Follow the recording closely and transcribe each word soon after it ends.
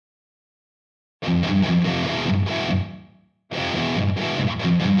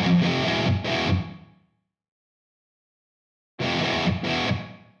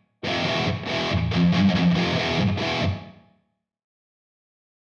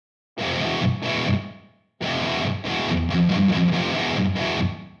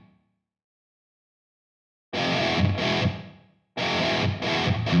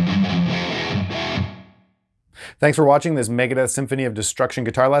Thanks for watching this Megadeth Symphony of Destruction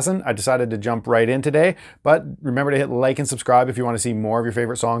guitar lesson. I decided to jump right in today, but remember to hit like and subscribe if you want to see more of your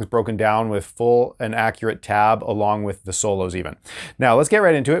favorite songs broken down with full and accurate tab along with the solos even. Now let's get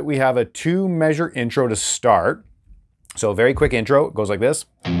right into it. We have a 2-measure intro to start. So a very quick intro, it goes like this.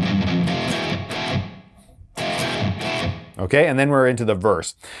 Okay, and then we're into the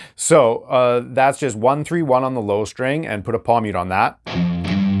verse. So that's just 1-3-1 on the low string and put a palm mute on that.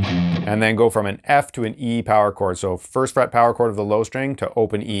 And then go from an F to an E power chord. So 1st fret power chord of the low string to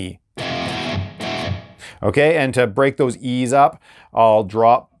open E. Okay, and to break those E's up, I'll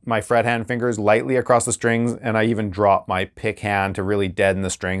drop my fret hand fingers lightly across the strings, and I even drop my pick hand to really deaden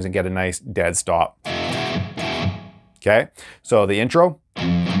the strings and get a nice dead stop. Okay, so the intro.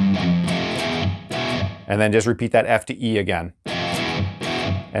 And then just repeat that F to E again.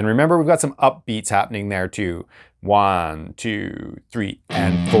 And remember, we've got some upbeats happening there too. 1, 2, 3,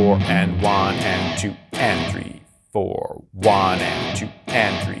 and 4, and 1, and 2, and 3, 4, 1, and 2,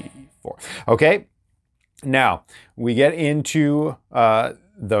 and 3, 4. Okay, now we get into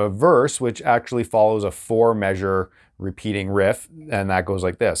the verse, which actually follows a 4-measure repeating riff, and that goes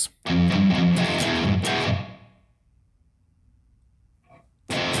like this.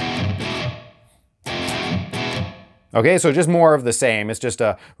 Okay, so just more of the same. It's just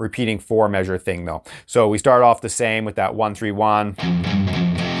a repeating 4-measure thing though. So we start off the same with that 1-3-1,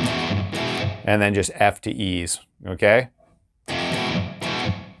 and then just F to E's, okay?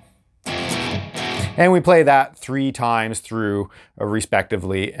 And we play that 3 times through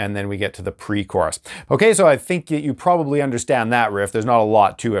respectively, and then we get to the pre-chorus. Okay, so I think that you probably understand that riff. There's not a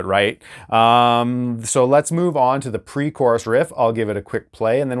lot to it, right? So let's move on to the pre-chorus riff. I'll give it a quick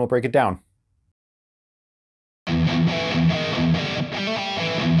play and then we'll break it down.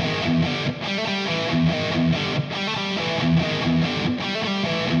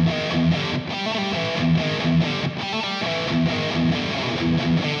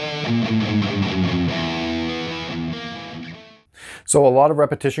 So a lot of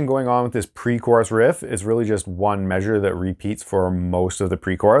repetition going on with this pre-chorus riff. Is really just 1 measure that repeats for most of the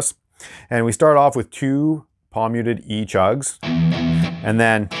pre-chorus. And we start off with 2 palm muted E chugs, and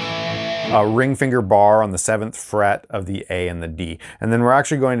then a ring finger bar on the 7th fret of the A and the D. And then we're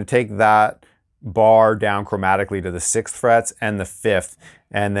actually going to take that bar down chromatically to the 6th frets and the 5th,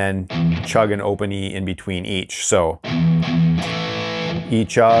 and then chug an open E in between each. So E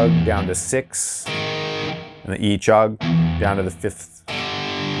chug down to 6, and the E chug down to the 5th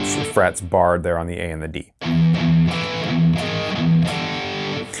frets barred there on the A and the D.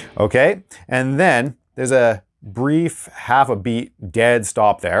 Okay, and then there's a brief half a beat dead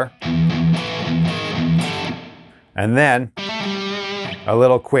stop there. And then a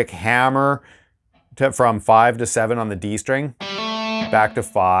little quick hammer from 5 to 7 on the D string, back to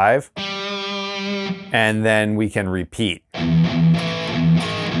 5, and then we can repeat.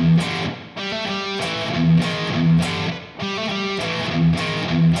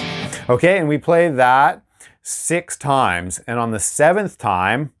 Okay, and we play that 6 times, and on the 7th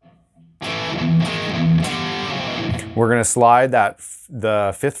time, we're gonna slide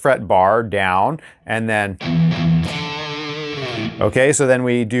the 5th fret bar down, and then, okay, so then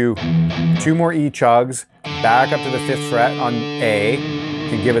we do 2 more E chugs, back up to the 5th fret on A, you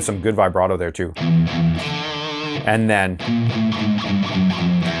can give it some good vibrato there too. And then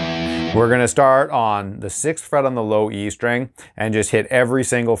we're gonna start on the 6th fret on the low E string and just hit every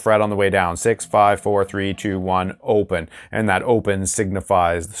single fret on the way down. 6, 5, 4, 3, 2, 1, open. And that open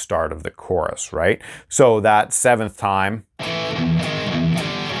signifies the start of the chorus, right? So that 7th time,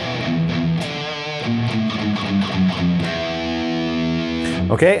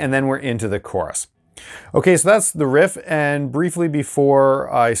 okay, and then we're into the chorus. Okay, so that's the riff, and briefly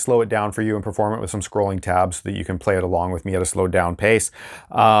before I slow it down for you and perform it with some scrolling tabs so that you can play it along with me at a slowed down pace,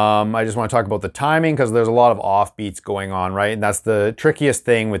 I just want to talk about the timing because there's a lot of offbeats going on, right? And that's the trickiest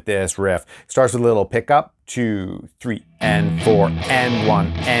thing with this riff. It starts with a little pickup, 2, 3, and 4, and 1,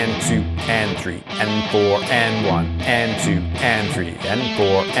 and 2, and 3, and 4, and 1, and 2, and 3, and 4,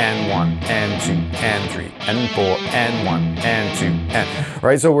 and 1, and 2, and 3, and 4, and 1, and 2, and...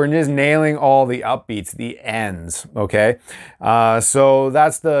 Right, so we're just nailing all the upbeats, the ends, okay? So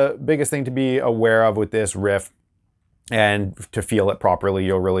that's the biggest thing to be aware of with this riff. And to feel it properly,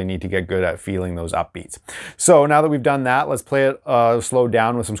 you'll really need to get good at feeling those upbeats. So now that we've done that, let's play it slowed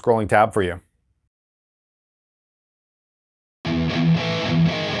down with some scrolling tab for you.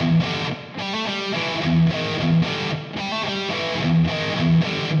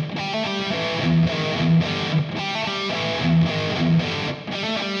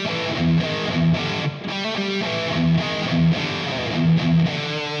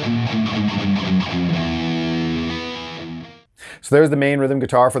 So there's the main rhythm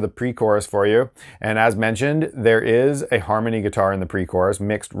guitar for the pre-chorus for you. And as mentioned, there is a harmony guitar in the pre-chorus,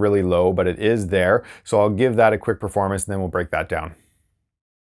 mixed really low, but it is there. So I'll give that a quick performance and then we'll break that down.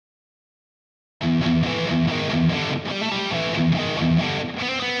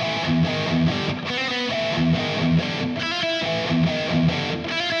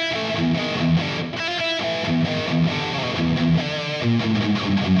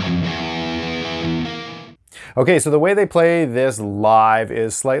 Okay, so the way they play this live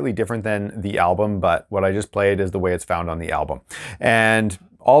is slightly different than the album, but what I just played is the way it's found on the album. And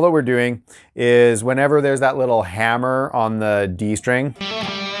all that we're doing is whenever there's that little hammer on the D string,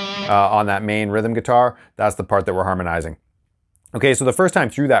 on that main rhythm guitar, that's the part that we're harmonizing. Okay, so the first time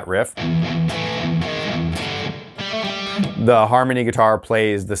through that riff, the harmony guitar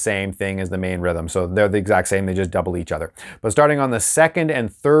plays the same thing as the main rhythm. So they're the exact same, they just double each other. But starting on the second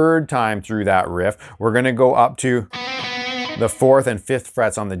and third time through that riff, we're gonna go up to the 4th and 5th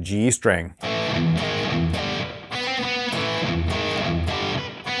frets on the G string.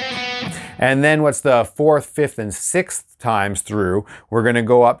 And then what's the 4th, 5th, and 6th times through, we're gonna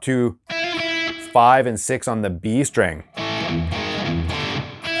go up to 5 and 6 on the B string.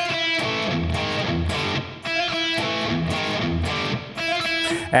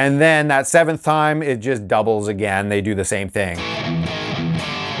 And then that 7th time, it just doubles again. They do the same thing.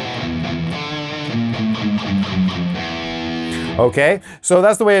 Okay, so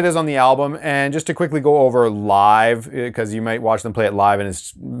that's the way it is on the album. And just to quickly go over live, because you might watch them play it live and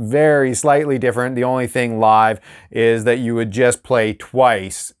it's very slightly different. The only thing live is that you would just play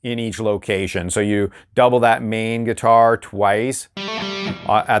twice in each location. So you double that main guitar twice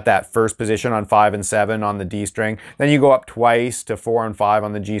at that first position on 5 and 7 on the D string. Then you go up twice to 4 and 5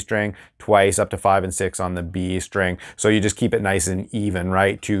 on the G string, twice up to 5 and 6 on the B string. So you just keep it nice and even,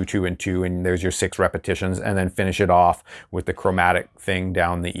 right? 2, 2, and 2, and there's your 6 repetitions, and then finish it off with the chromatic thing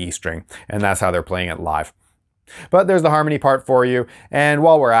down the E string. And that's how they're playing it live. But there's the harmony part for you. And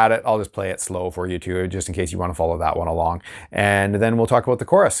while we're at it, I'll just play it slow for you too, just in case you want to follow that one along. And then we'll talk about the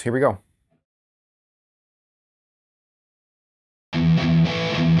chorus. Here we go.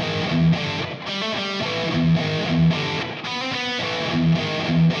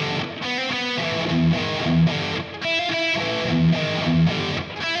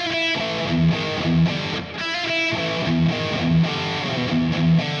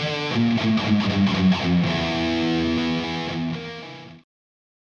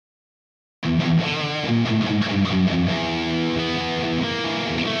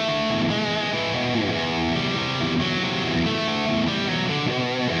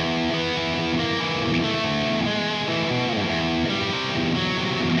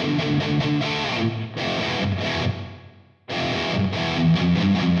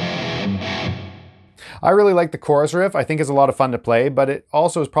 I really like the chorus riff. I think it's a lot of fun to play, but it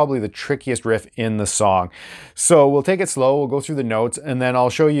also is probably the trickiest riff in the song. So we'll take it slow, we'll go through the notes, and then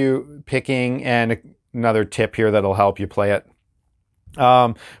I'll show you picking and another tip here that'll help you play it.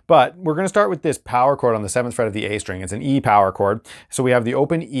 But we're going to start with this power chord on the 7th fret of the A string. It's an E power chord. So we have the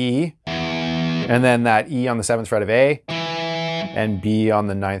open E, and then that E on the 7th fret of A, and B on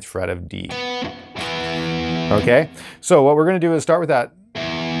the 9th fret of D. Okay, so what we're going to do is start with that.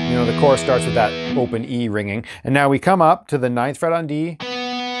 You know, the chorus starts with that open E ringing. And now we come up to the 9th fret on D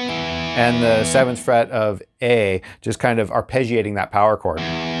and the 7th fret of A, just kind of arpeggiating that power chord.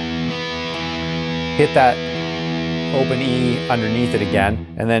 Hit that open E underneath it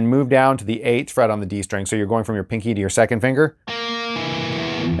again, and then move down to the 8th fret on the D string. So you're going from your pinky to your 2nd finger,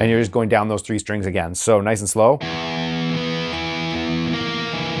 and you're just going down those 3 strings again. So nice and slow.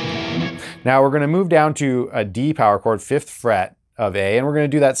 Now we're going to move down to a D power chord, 5th fret of A, and we're going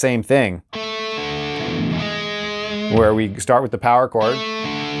to do that same thing where we start with the power chord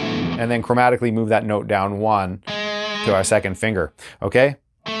and then chromatically move that note down 1 to our 2nd finger, okay?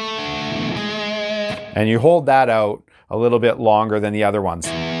 And you hold that out a little bit longer than the other ones.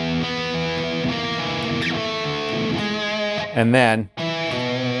 And then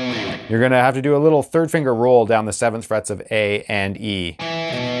you're going to have to do a little 3rd finger roll down the 7th frets of A and E.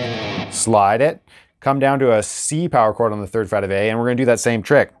 Slide it. Come down to a C power chord on the 3rd fret of A, and we're going to do that same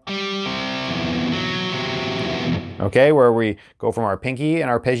trick. Okay, where we go from our pinky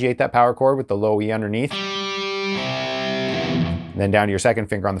and arpeggiate that power chord with the low E underneath. Then down to your second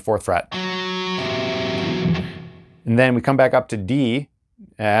finger on the 4th fret. And then we come back up to D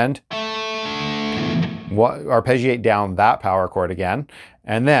and arpeggiate down that power chord again.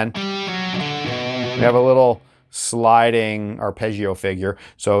 And then we have a little sliding arpeggio figure.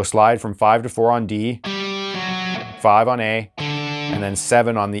 So slide from 5 to 4 on D, 5 on A, and then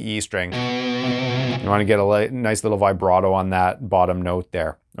 7 on the E string. You want to get a nice little vibrato on that bottom note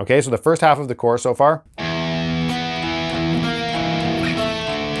there. Okay, so the first half of the chorus so far.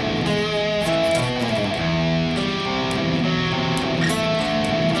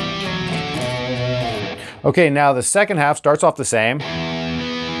 Okay, now the second half starts off the same.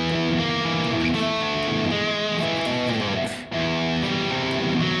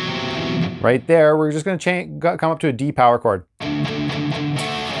 Right there, we're just going to come up to a D power chord.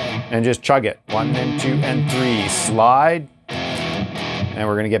 And just chug it. 1 and 2 and 3. Slide. And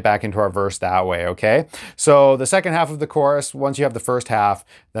we're going to get back into our verse that way, okay? So the second half of the chorus, once you have the first half,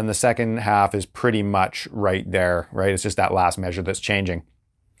 then the second half is pretty much right there, right? It's just that last measure that's changing.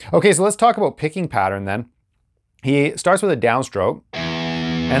 Okay, so let's talk about picking pattern then. He starts with a downstroke,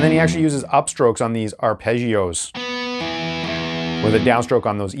 and then he actually uses upstrokes on these arpeggios with a downstroke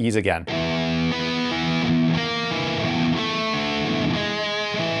on those E's again.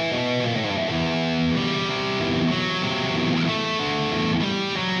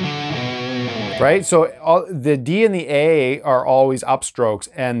 Right, so the D and the A are always upstrokes,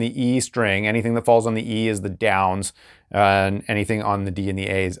 and the E string, anything that falls on the E is the downs, and anything on the D and the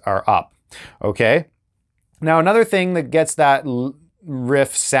A's are up. Okay, now another thing that gets that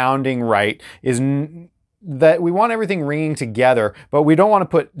riff sounding right is that we want everything ringing together, but we don't want to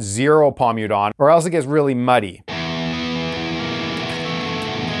put 0 palm mute on, or else it gets really muddy.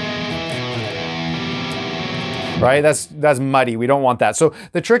 Right, that's muddy, we don't want that. So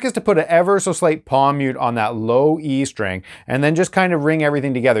the trick is to put an ever so slight palm mute on that low E string, and then just kind of ring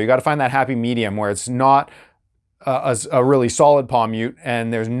everything together. You gotta find that happy medium where it's not a really solid palm mute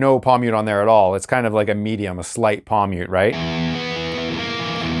and there's no palm mute on there at all. It's kind of like a medium, a slight palm mute, right?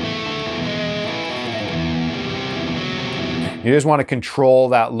 You just want to control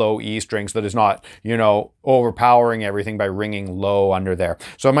that low E string so that it's not, you know, overpowering everything by ringing low under there.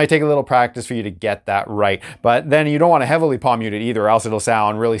 So it might take a little practice for you to get that right. But then you don't want to heavily palm mute it either, or else it'll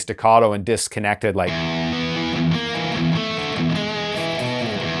sound really staccato and disconnected, like.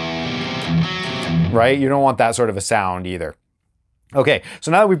 Right? You don't want that sort of a sound either. Okay,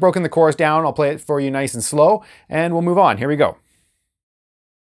 so now that we've broken the chorus down, I'll play it for you nice and slow, and we'll move on. Here we go.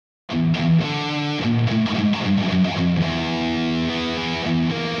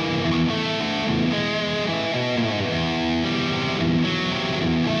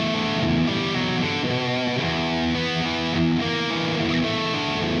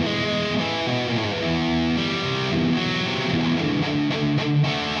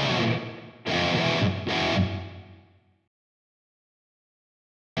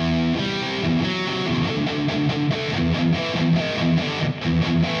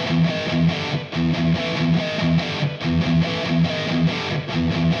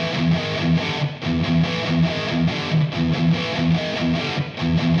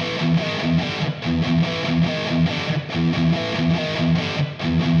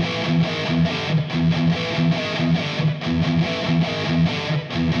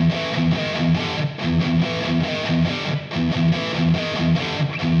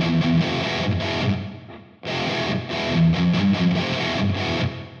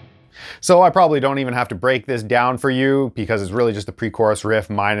 So I probably don't even have to break this down for you because it's really just the pre-chorus riff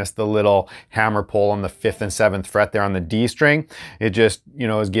minus the little hammer pull on the 5th and 7th fret there on the D string. It just, you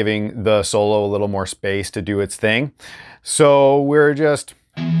know, is giving the solo a little more space to do its thing. So we're just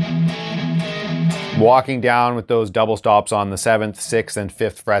walking down with those double stops on the 7th, 6th, and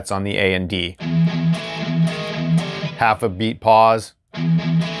 5th frets on the A and D. Half a beat pause.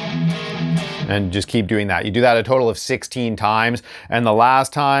 And just keep doing that. You do that a total of 16 times. And the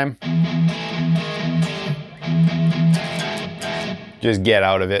last time, just get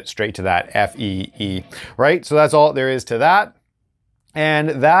out of it straight to that F, E, E, right? So that's all there is to that. And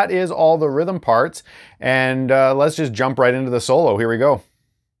that is all the rhythm parts. And let's just jump right into the solo. Here we go.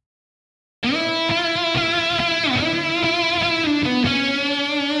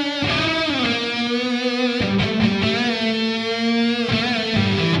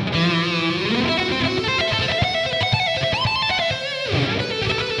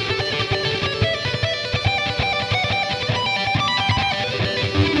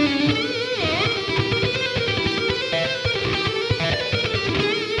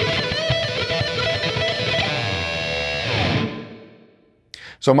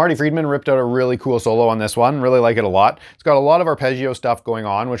 So Marty Friedman ripped out a really cool solo on this one. Really like it a lot. It's got a lot of arpeggio stuff going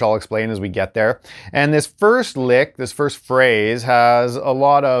on, which I'll explain as we get there. And this first lick, this first phrase, has a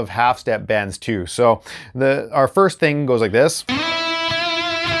lot of half-step bends too. So our first thing goes like this.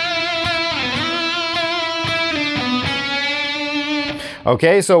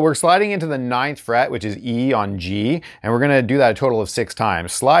 Okay, so we're sliding into the 9th fret, which is E on G, and we're gonna do that a total of 6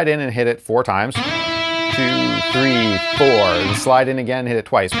 times. Slide in and hit it 4 times. 2, 3, 4. Slide in again, hit it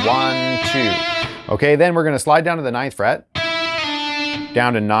twice. 1, 2. Okay, then we're gonna slide down to the 9th fret,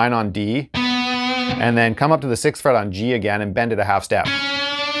 down to 9 on D, and then come up to the 6th fret on G again and bend it a half step.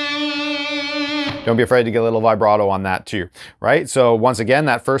 Don't be afraid to get a little vibrato on that too, right? So once again,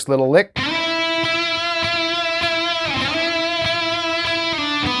 that first little lick.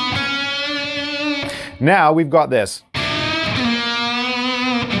 Now we've got this.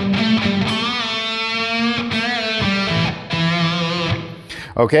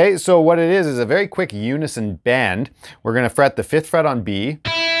 Okay, so what it is a very quick unison bend. We're gonna fret the 5th fret on B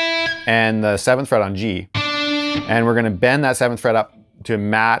and the 7th fret on G. And we're gonna bend that 7th fret up to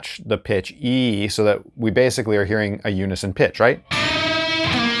match the pitch E so that we basically are hearing a unison pitch, right?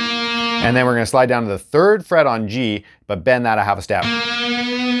 And then we're gonna slide down to the 3rd fret on G, but bend that a half a step.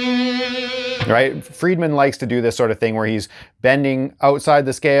 Right? Friedman likes to do this sort of thing where he's bending outside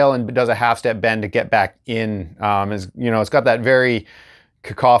the scale and does a half step bend to get back in. It's got that very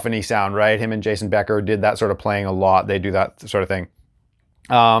cacophony sound, right? Him and Jason Becker did that sort of playing a lot. They do that sort of thing.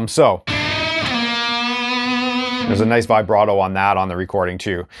 So there's a nice vibrato on that on the recording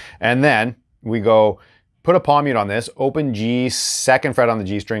too. And then we go put a palm mute on this, open G, 2nd fret on the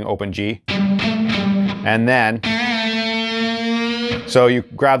G string, open G. And then so you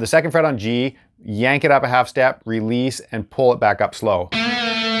grab the 2nd fret on G, yank it up a half step, release, and pull it back up slow.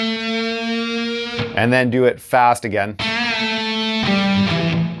 And then do it fast again.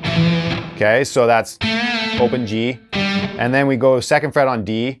 Okay, so that's open G. And then we go 2nd fret on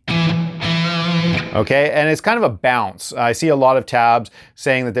D. Okay, and it's kind of a bounce. I see a lot of tabs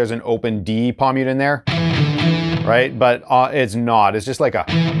saying that there's an open D palm mute in there, right? But it's not. It's just like a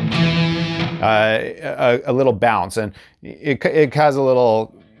little bounce, and it has a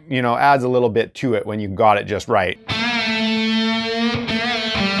little, adds a little bit to it when you got it just right.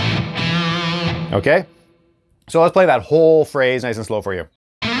 Okay, so let's play that whole phrase nice and slow for you.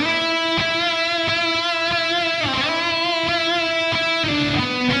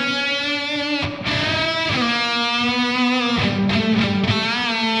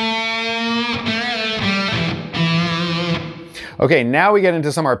 Okay, now we get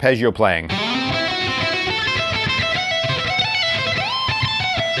into some arpeggio playing.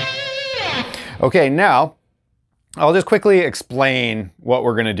 Okay, now I'll just quickly explain what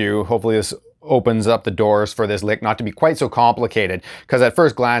we're gonna do. Hopefully this opens up the doors for this lick not to be quite so complicated, because at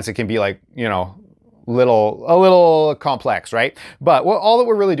first glance it can be like, a little complex, right? But all that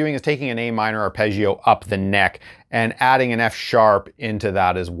we're really doing is taking an A minor arpeggio up the neck and adding an F sharp into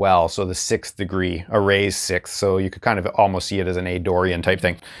that as well. So the 6th degree, a raised 6th. So you could kind of almost see it as an A Dorian type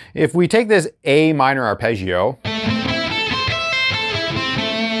thing. If we take this A minor arpeggio,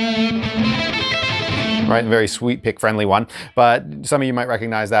 right, very sweet pick friendly one, but some of you might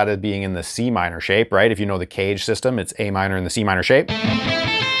recognize that as being in the C minor shape, right? If you know the Cage system, it's A minor in the C minor shape.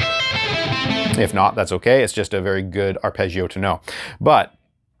 If not, that's okay. It's just a very good arpeggio to know. But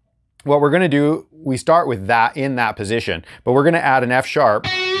what we're gonna do, we start with that in that position, but we're gonna add an F sharp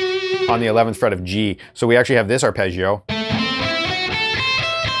on the 11th fret of G. So we actually have this arpeggio.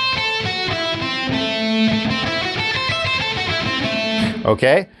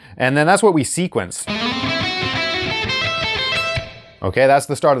 Okay, and then that's what we sequence. Okay, that's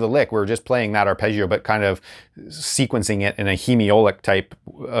the start of the lick. We're just playing that arpeggio, but kind of sequencing it in a hemiolic type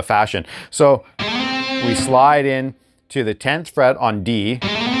fashion. So we slide in to the 10th fret on D,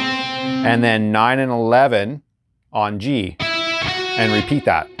 and then 9 and 11 on G, and repeat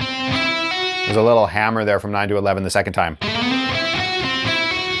that. There's a little hammer there from 9 to 11 the second time.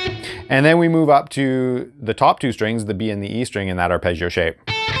 And then we move up to the top 2 strings, the B and the E string in that arpeggio shape.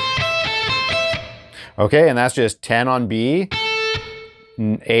 Okay, and that's just 10 on B,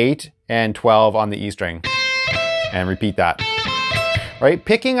 8 and 12 on the E string, and repeat that. Right?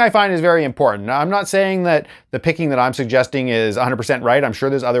 Picking I find is very important. Now, I'm not saying that the picking that I'm suggesting is 100% right. I'm sure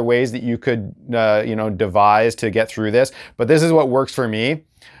there's other ways that you could, devise to get through this, but this is what works for me.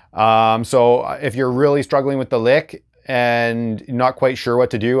 So if you're really struggling with the lick, and not quite sure what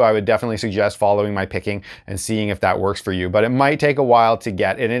to do, I would definitely suggest following my picking and seeing if that works for you. But it might take a while to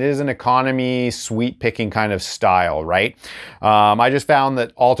get, and it is an economy sweep picking kind of style, right? I just found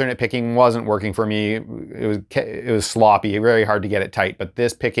that alternate picking wasn't working for me. It was sloppy, very hard to get it tight, but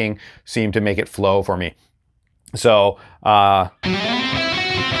this picking seemed to make it flow for me. So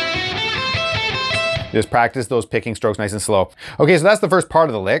just practice those picking strokes nice and slow. Okay, so that's the first part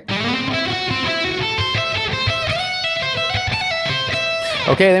of the lick.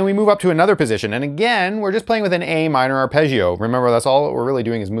 Okay, then we move up to another position, and again, we're just playing with an A minor arpeggio. Remember, that's all we're really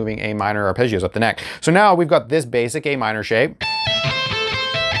doing is moving A minor arpeggios up the neck. So now we've got this basic A minor shape.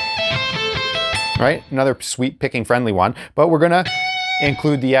 Right, another sweep picking friendly one, but we're gonna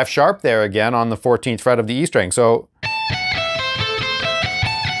include the F sharp there again on the 14th fret of the E string. So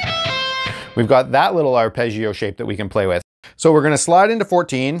we've got that little arpeggio shape that we can play with. So we're gonna slide into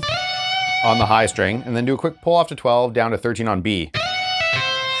 14 on the high string and then do a quick pull off to 12 down to 13 on B.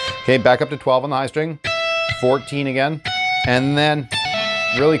 Okay, back up to 12 on the high string, 14 again, and then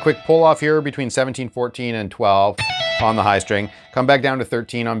really quick pull off here between 17, 14, and 12 on the high string. Come back down to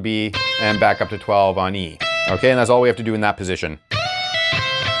 13 on B and back up to 12 on E. Okay, and that's all we have to do in that position.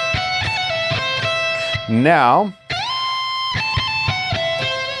 Now,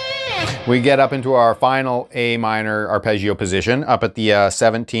 we get up into our final A minor arpeggio position up at the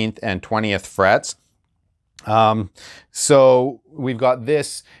 17th and 20th frets. So we've got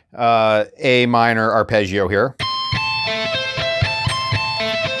this A minor arpeggio here.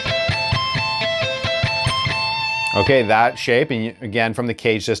 Okay, that shape, and again, from the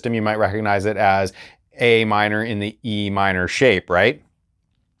cage system, you might recognize it as A minor in the E minor shape, right?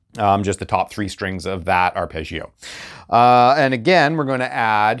 Just the top 3 strings of that arpeggio. And again, we're going to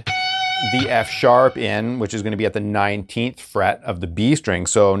add the F sharp in, which is going to be at the 19th fret of the B string.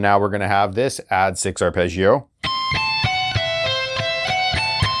 So now we're going to have this add 6 arpeggio.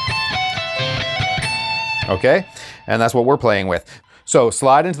 Okay, and that's what we're playing with. So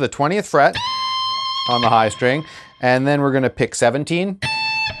slide into the 20th fret on the high string, and then we're going to pick 17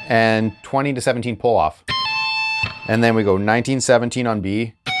 and 20 to 17 pull off. And then we go 19, 17 on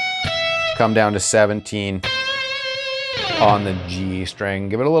B, come down to 17 on the G string.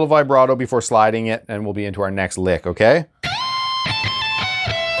 Give it a little vibrato before sliding it, and we'll be into our next lick, okay?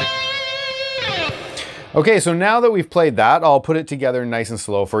 Okay, so now that we've played that, I'll put it together nice and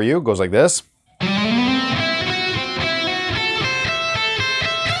slow for you. It goes like this.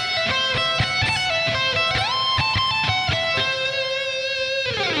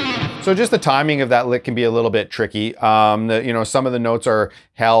 So just the timing of that lick can be a little bit tricky. You know, some of the notes are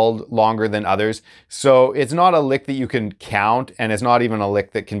held longer than others. So it's not a lick that you can count, and it's not even a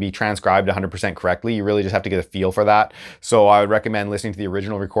lick that can be transcribed 100% correctly. You really just have to get a feel for that. So I would recommend listening to the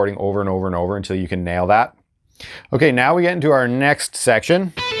original recording over and over and over until you can nail that. Okay, now we get into our next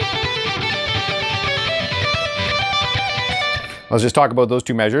section. Let's just talk about those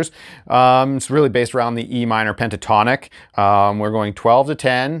 2 measures. It's really based around the E minor pentatonic. We're going 12 to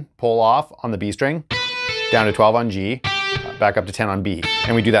 10, pull off on the B string, down to 12 on G, back up to 10 on B.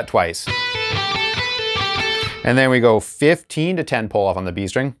 And we do that twice. And then we go 15 to 10, pull off on the B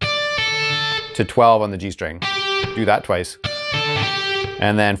string, to 12 on the G string. Do that twice.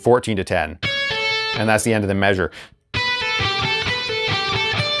 And then 14 to 10. And that's the end of the measure.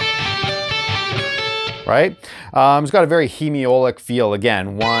 Right? It's got a very hemiolic feel.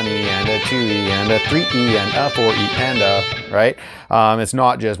 Again, 1 E and a 2 E and a 3 E and a 4 E and a, right? It's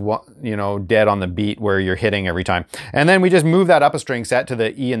not just, you know, dead on the beat where you're hitting every time. And then we just move that up a string set to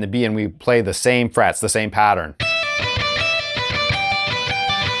the E and the B, and we play the same frets, the same pattern.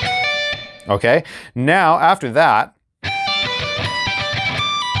 Okay? Now, after that,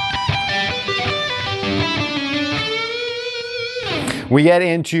 we get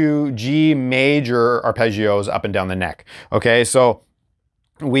into G major arpeggios up and down the neck. Okay, so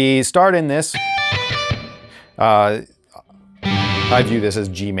we start in this. I view this as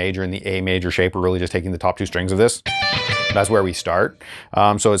G major in the A major shape. We're really just taking the top 2 strings of this. That's where we start.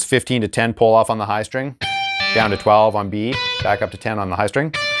 So it's 15 to 10 pull off on the high string, down to 12 on B, back up to 10 on the high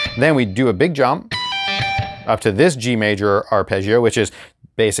string. Then we do a big jump up to this G major arpeggio, which is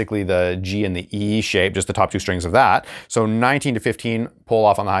basically the G and the E shape, just the top 2 strings of that. So 19 to 15 pull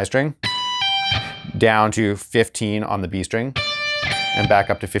off on the high string, down to 15 on the B string, and back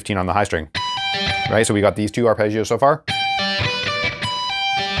up to 15 on the high string. Right, so we got these 2 arpeggios so far.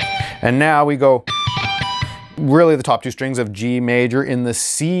 And now we go really the top 2 strings of G major in the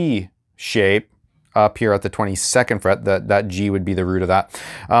C shape up here at the 22nd fret. That G would be the root of that.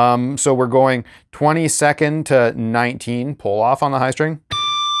 So we're going 22nd to 19 pull off on the high string,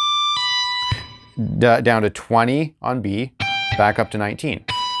 down to 20 on B, back up to 19.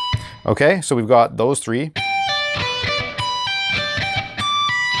 Okay, so we've got those three.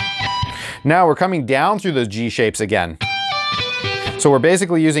 Now we're coming down through the G shapes again. So we're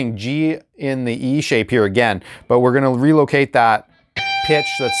basically using G in the E shape here again, but we're gonna relocate that pitch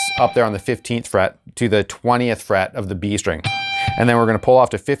that's up there on the 15th fret to the 20th fret of the B string. And then we're gonna pull off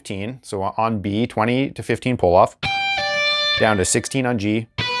to 15. So on B, 20 to 15 pull off, down to 16 on G,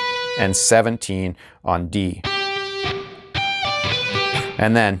 and 17 on D.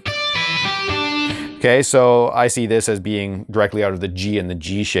 And then, okay, so I see this as being directly out of the G and the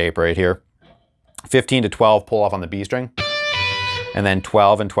G shape right here. 15 to 12 pull off on the B string, and then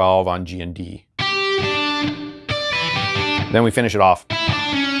 12 and 12 on G and D. Then we finish it off.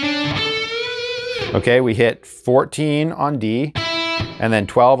 Okay, we hit 14 on D, and then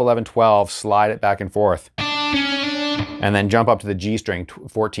 12, 11, 12, slide it back and forth. And then jump up to the G string,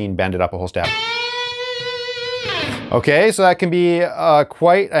 14, bend it up a whole step. Okay, so that can be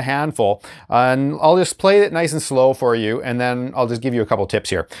quite a handful. And I'll just play it nice and slow for you, and then I'll just give you a couple tips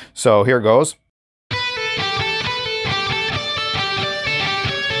here. So here it goes.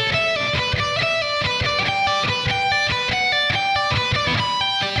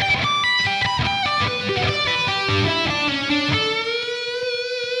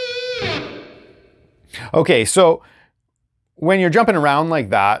 Okay, so when you're jumping around like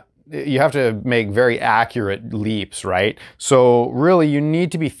that, you have to make very accurate leaps, right? So really you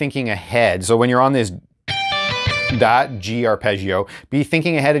need to be thinking ahead. So when you're on that G arpeggio, be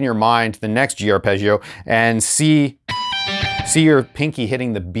thinking ahead in your mind to the next G arpeggio and see your pinky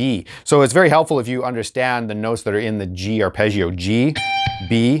hitting the B. So it's very helpful if you understand the notes that are in the G arpeggio, G,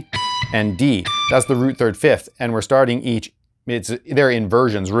 B, and D. That's the root third fifth, and we're starting each, they're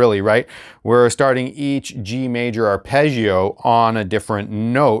inversions really, right? We're starting each G major arpeggio on a different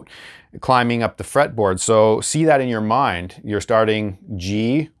note, climbing up the fretboard. So see that in your mind. You're starting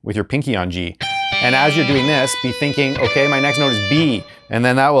G with your pinky on G. And as you're doing this, be thinking, okay, my next note is B. And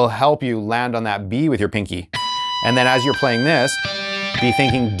then that will help you land on that B with your pinky. And then as you're playing this, be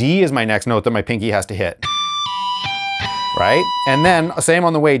thinking D is my next note that my pinky has to hit. Right? And then same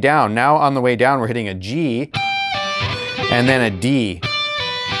on the way down. Now on the way down, we're hitting a G and then a D.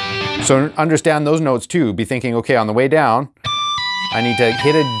 So understand those notes too. Be thinking, okay, on the way down, I need to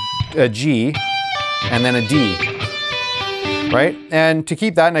hit a G and then a D, right? And to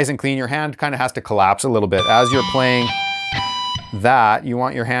keep that nice and clean, your hand kind of has to collapse a little bit. As you're playing that, you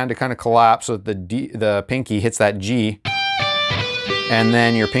want your hand to kind of collapse so that the pinky hits that G, and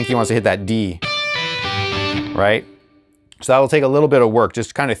then your pinky wants to hit that D, right? So that will take a little bit of work,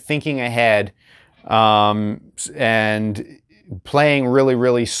 just kind of thinking ahead and playing really,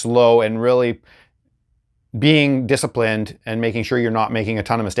 really slow and really being disciplined and making sure you're not making a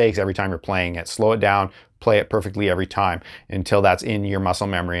ton of mistakes every time you're playing it. Slow it down, play it perfectly every time until that's in your muscle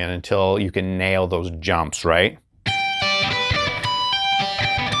memory and until you can nail those jumps, right?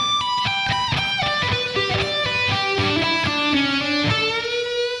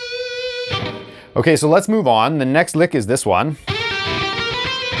 Okay, so let's move on. The next lick is this one.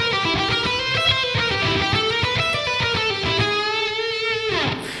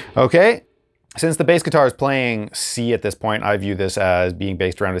 Okay, since the bass guitar is playing C at this point, I view this as being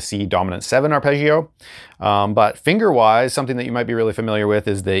based around a C dominant 7 arpeggio. But finger-wise, something that you might be really familiar with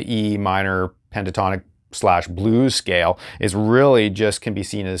is the E minor pentatonic / blues scale. Is really just can be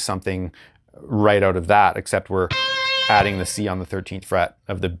seen as something right out of that, except we're adding the C on the 13th fret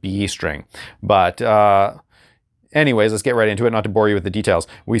of the B string. But anyways, let's get right into it, not to bore you with the details.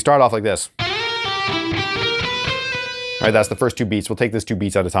 We start off like this. All right, that's the first 2 beats. We'll take this 2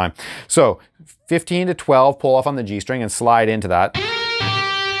 beats at a time. So 15 to 12, pull off on the G string and slide into that.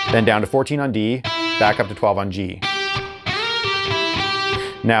 Then down to 14 on D, back up to 12 on G.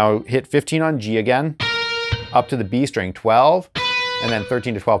 Now hit 15 on G again, up to the B string, 12, and then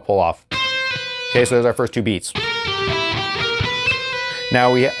 13 to 12, pull off. Okay, so there's our first 2 beats.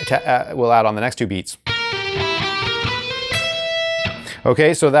 Now we'll add on the next 2 beats.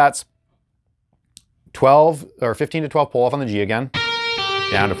 Okay, so that's 12 or 15 to 12 pull off on the G again,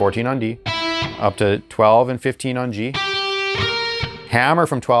 down to 14 on D, up to 12 and 15 on G, hammer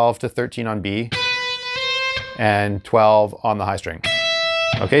from 12 to 13 on B, and 12 on the high string.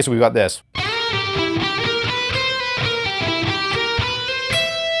 Okay, so we've got this.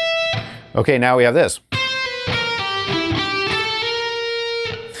 Okay, now we have this.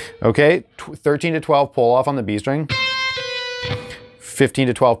 Okay, 13 to 12 pull off on the B string, 15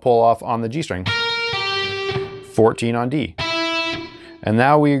 to 12 pull off on the G string, 14 on D. And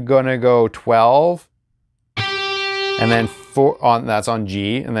now we're gonna go 12, and then that's on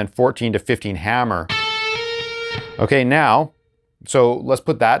G, and then 14 to 15 hammer. Okay, now, so let's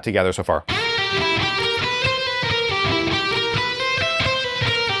put that together so far.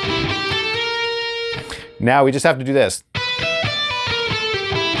 Now we just have to do this.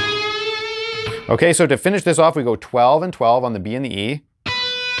 Okay, so to finish this off, we go 12 and 12 on the B and the E,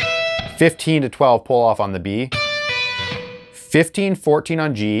 15 to 12 pull off on the B, 15, 14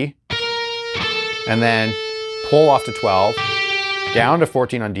 on G, and then pull off to 12, down to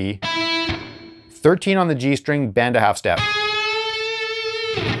 14 on D, 13 on the G string, bend a half step.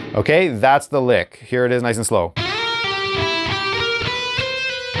 Okay, that's the lick. Here it is, nice and slow.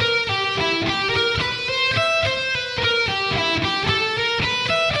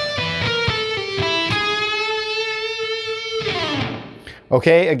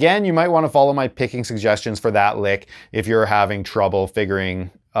 Okay, again, you might want to follow my picking suggestions for that lick if you're having trouble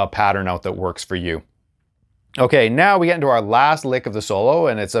figuring a pattern out that works for you. Okay, now we get into our last lick of the solo,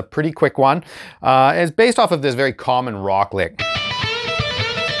 and it's a pretty quick one. It's based off of this very common rock lick.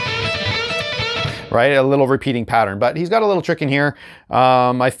 Right, a little repeating pattern, but he's got a little trick in here.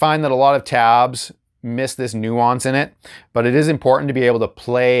 I find that a lot of tabs miss this nuance in it, but it is important to be able to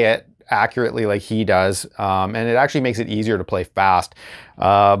play it accurately like he does, and it actually makes it easier to play fast.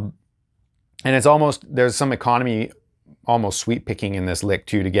 And it's almost, there's some economy, almost sweep picking in this lick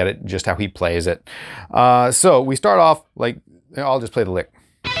too, to get it just how he plays it. So we start off like, I'll just play the lick.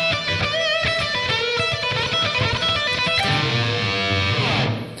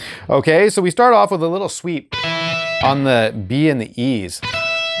 Okay, so we start off with a little sweep on the B and the E's.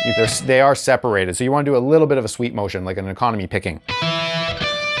 They are separated, so you want to do a little bit of a sweep motion, like an economy picking.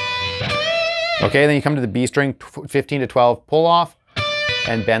 Okay, then you come to the B string, 15 to 12, pull off,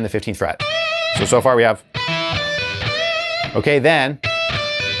 and bend the 15th fret. So far we have. Okay, then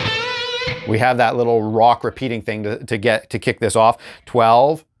we have that little rock repeating thing to kick this off.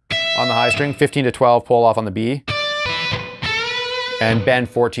 12 on the high string, 15 to 12, pull off on the B, and bend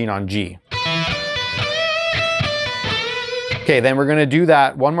 14 on G. Okay, then we're gonna do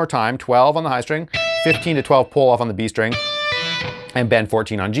that one more time. 12 on the high string, 15 to 12, pull off on the B string, and bend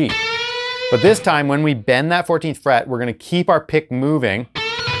 14 on G. But this time, when we bend that 14th fret, we're gonna keep our pick moving,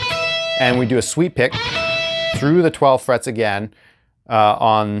 and we do a sweep pick through the 12 frets again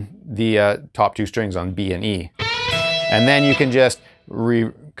on the top two strings on B and E. And then you can just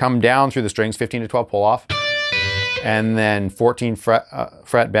come down through the strings, 15 to 12 pull off, and then 14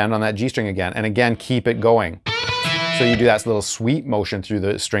 fret bend on that G string again, and again, keep it going. So you do that little sweep motion through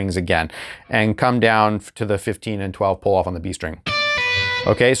the strings again, and come down to the 15 and 12 pull off on the B string.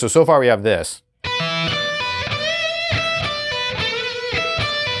 Okay, so far we have this.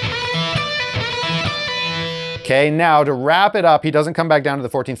 Okay, now to wrap it up, he doesn't come back down to the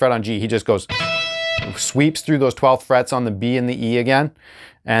 14th fret on G. He just goes, sweeps through those 12th frets on the B and the E again,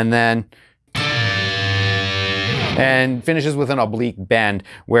 and then finishes with an oblique bend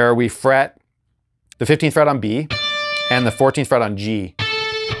where we fret the 15th fret on B and the 14th fret on G,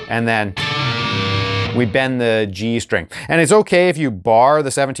 and then we bend the G string. And it's okay if you bar the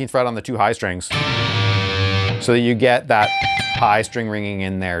 17th fret on the two high strings so that you get that high string ringing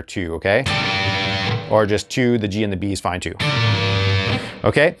in there too, okay? Or just two, the G and the B is fine too.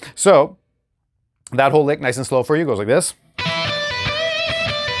 Okay, so that whole lick, nice and slow for you, goes like this.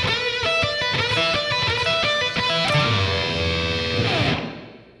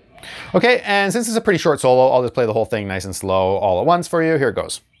 Okay, and since it's a pretty short solo, I'll just play the whole thing nice and slow all at once for you. Here it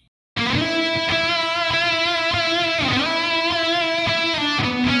goes.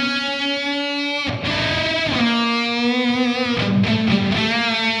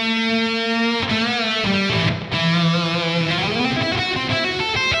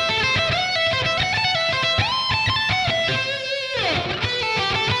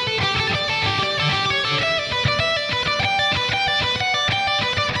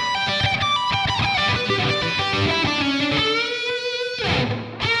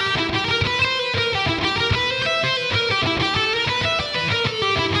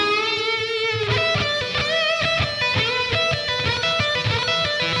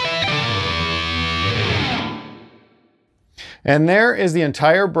 And there is the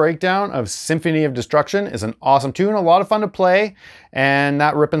entire breakdown of Symphony of Destruction. It's an awesome tune, a lot of fun to play, and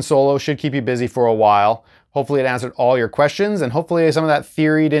that ripping solo should keep you busy for a while. Hopefully it answered all your questions, and hopefully some of that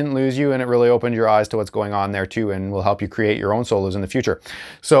theory didn't lose you and it really opened your eyes to what's going on there too, and will help you create your own solos in the future.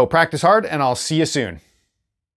 So practice hard, and I'll see you soon.